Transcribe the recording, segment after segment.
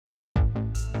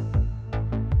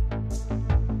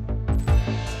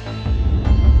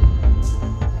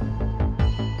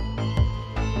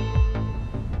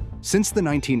Since the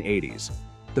 1980s,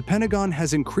 the Pentagon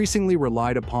has increasingly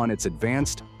relied upon its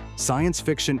advanced, science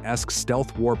fiction-esque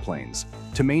stealth warplanes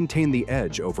to maintain the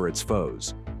edge over its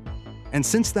foes. And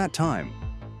since that time,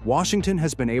 Washington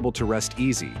has been able to rest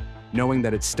easy, knowing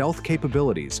that its stealth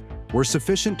capabilities were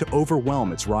sufficient to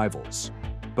overwhelm its rivals.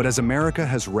 But as America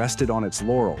has rested on its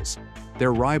laurels,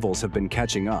 their rivals have been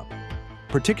catching up.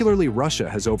 Particularly Russia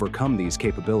has overcome these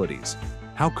capabilities.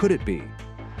 How could it be?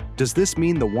 Does this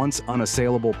mean the once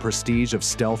unassailable prestige of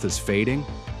stealth is fading,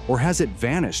 or has it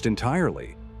vanished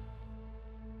entirely?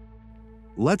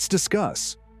 Let's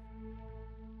discuss.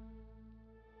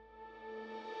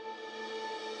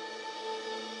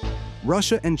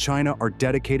 Russia and China are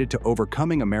dedicated to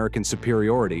overcoming American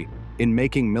superiority in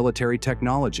making military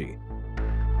technology.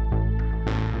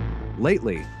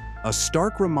 Lately, a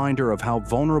stark reminder of how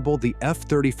vulnerable the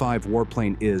F-35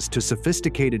 warplane is to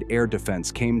sophisticated air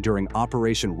defense came during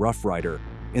Operation Rough Rider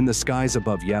in the skies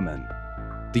above Yemen.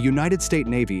 The United States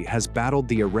Navy has battled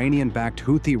the Iranian-backed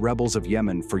Houthi rebels of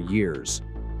Yemen for years.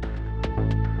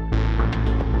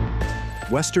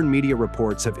 Western media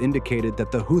reports have indicated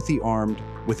that the Houthi, armed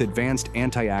with advanced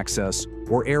anti-access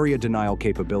or area denial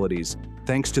capabilities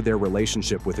thanks to their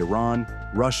relationship with Iran,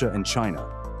 Russia, and China,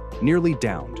 nearly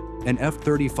downed an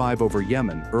F-35 over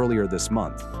Yemen earlier this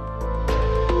month.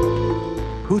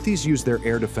 Houthis use their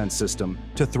air defense system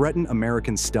to threaten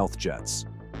American stealth jets.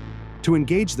 To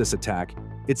engage this attack,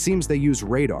 it seems they use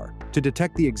radar to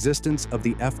detect the existence of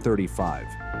the F-35.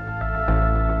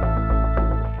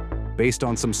 Based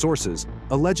on some sources,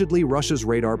 allegedly Russia's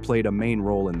radar played a main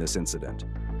role in this incident.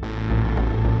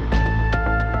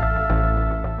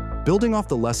 Building off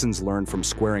the lessons learned from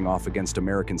squaring off against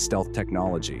American stealth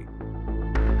technology,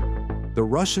 the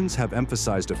Russians have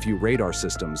emphasized a few radar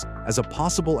systems as a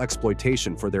possible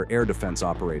exploitation for their air defense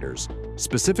operators,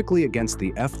 specifically against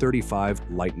the F-35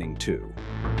 Lightning II.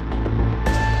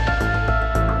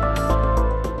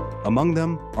 Among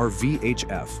them are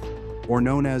VHF, or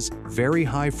known as Very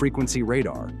High Frequency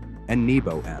Radar, and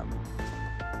Nebo-M.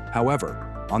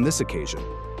 However, on this occasion,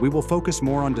 we will focus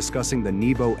more on discussing the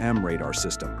Nebo-M radar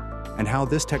system and how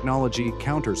this technology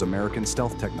counters American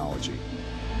stealth technology.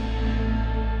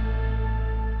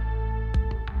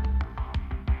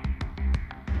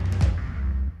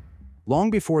 Long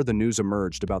before the news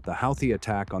emerged about the Houthi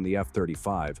attack on the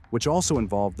F-35, which also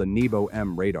involved the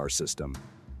Nebo-M radar system,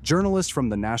 journalists from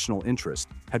the national interest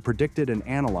had predicted and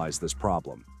analyzed this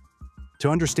problem. To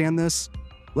understand this,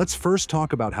 let's first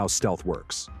talk about how stealth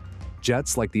works.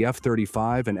 Jets like the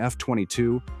F-35 and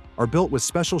F-22 are built with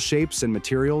special shapes and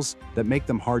materials that make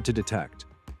them hard to detect.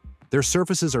 Their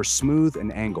surfaces are smooth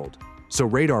and angled, so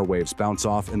radar waves bounce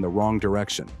off in the wrong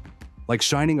direction, like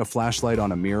shining a flashlight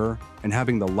on a mirror and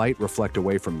having the light reflect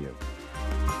away from you.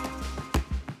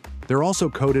 They're also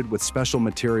coated with special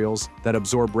materials that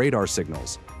absorb radar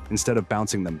signals instead of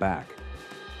bouncing them back.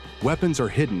 Weapons are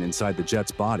hidden inside the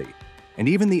jet's body, and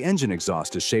even the engine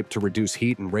exhaust is shaped to reduce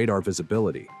heat and radar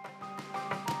visibility.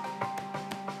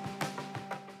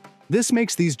 This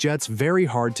makes these jets very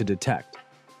hard to detect,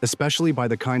 especially by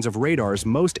the kinds of radars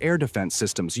most air defense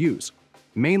systems use,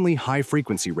 mainly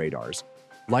high-frequency radars,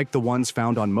 like the ones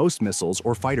found on most missiles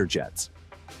or fighter jets.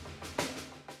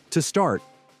 To start,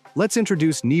 let's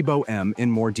introduce Nebo-M in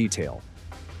more detail.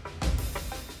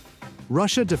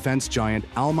 Russia defense giant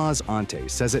Almaz-Antey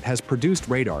says it has produced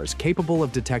radars capable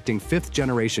of detecting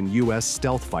fifth-generation U.S.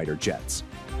 stealth fighter jets.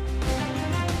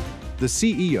 The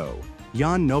CEO,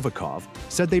 Yan Novikov,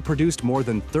 said they produced more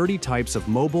than 30 types of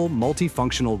mobile,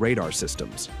 multifunctional radar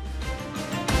systems.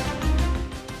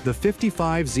 The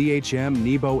 55 ZHM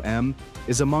Nebo-M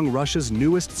is among Russia's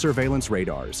newest surveillance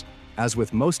radars. As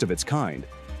with most of its kind,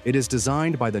 it is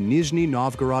designed by the Nizhny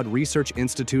Novgorod Research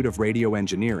Institute of Radio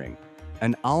Engineering,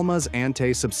 an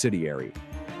Almaz-Antey subsidiary.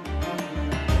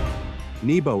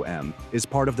 Nebo-M is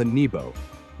part of the Nebo,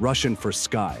 Russian for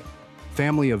sky,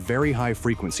 family of very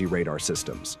high-frequency radar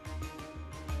systems.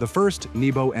 The first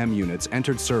Nebo-M units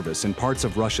entered service in parts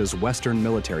of Russia's Western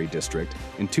Military District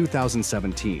in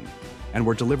 2017 and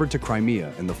were delivered to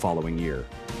Crimea in the following year.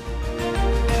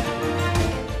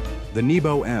 The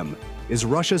Nebo-M is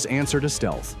Russia's answer to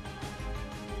stealth.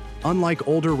 Unlike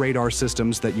older radar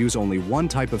systems that use only one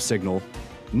type of signal,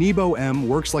 Nebo-M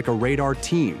works like a radar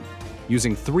team,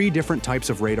 using 3 different types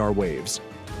of radar waves,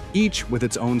 each with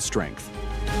its own strength.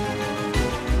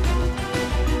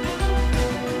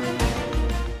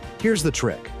 Here's the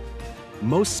trick.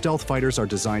 Most stealth fighters are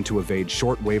designed to evade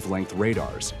short wavelength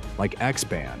radars, like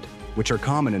X-band, which are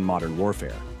common in modern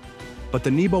warfare. But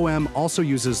the Nebo-M also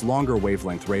uses longer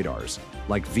wavelength radars,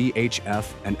 like VHF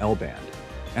and L-band,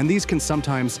 and these can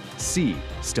sometimes see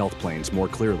stealth planes more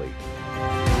clearly.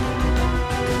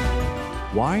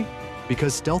 Why?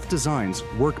 Because stealth designs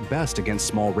work best against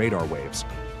small radar waves.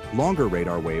 Longer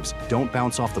radar waves don't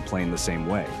bounce off the plane the same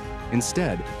way.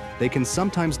 Instead, they can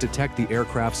sometimes detect the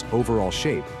aircraft's overall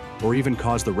shape or even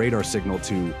cause the radar signal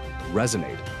to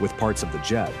resonate with parts of the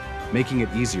jet, making it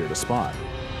easier to spot.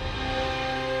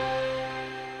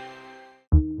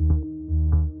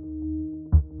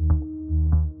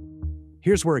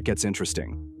 Here's where it gets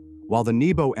interesting. While the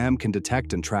Nebo-M can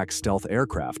detect and track stealth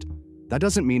aircraft, that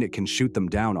doesn't mean it can shoot them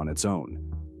down on its own.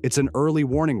 It's an early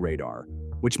warning radar,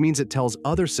 which means it tells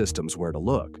other systems where to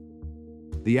look.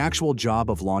 The actual job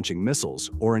of launching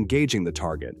missiles or engaging the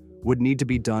target would need to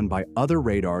be done by other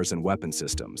radars and weapon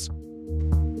systems.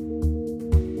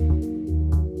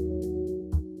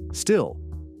 Still,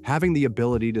 having the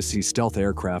ability to see stealth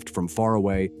aircraft from far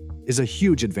away is a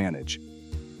huge advantage.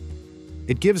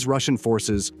 It gives Russian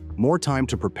forces more time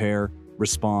to prepare,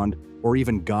 respond, or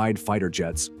even guide fighter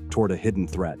jets toward a hidden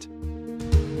threat.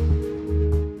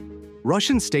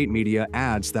 Russian state media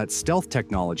adds that stealth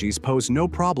technologies pose no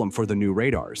problem for the new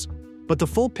radars, but the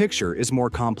full picture is more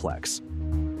complex.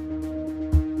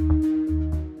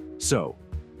 So,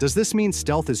 does this mean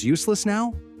stealth is useless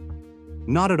now?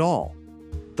 Not at all.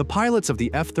 The pilots of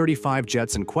the F-35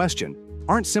 jets in question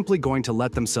aren't simply going to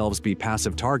let themselves be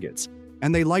passive targets,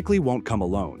 and they likely won't come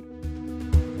alone.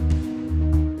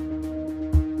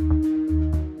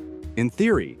 In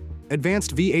theory,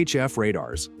 advanced VHF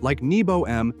radars, like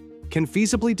Nebo-M, can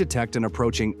feasibly detect an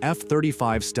approaching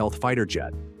F-35 stealth fighter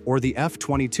jet or the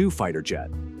F-22 fighter jet.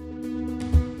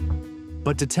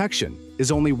 But detection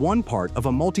is only one part of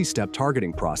a multi-step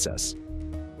targeting process.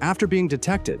 After being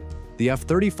detected, the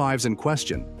F-35s in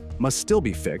question must still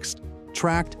be fixed,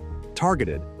 tracked,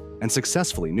 targeted, and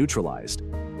successfully neutralized.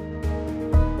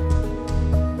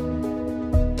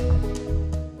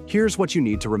 Here's what you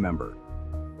need to remember.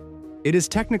 It is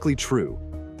technically true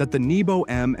that the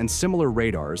Nebo-M and similar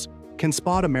radars can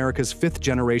spot America's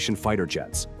fifth-generation fighter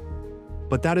jets,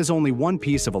 but that is only one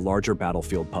piece of a larger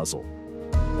battlefield puzzle.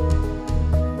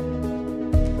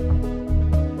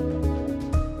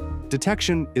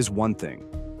 Detection is one thing,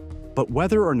 but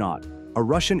whether or not a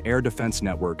Russian air defense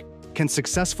network can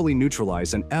successfully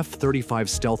neutralize an F-35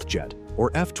 stealth jet or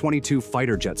F-22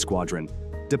 fighter jet squadron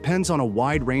depends on a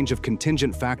wide range of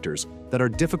contingent factors that are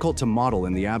difficult to model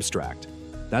in the abstract.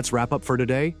 That's wrap up for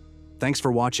today. Thanks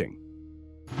for watching.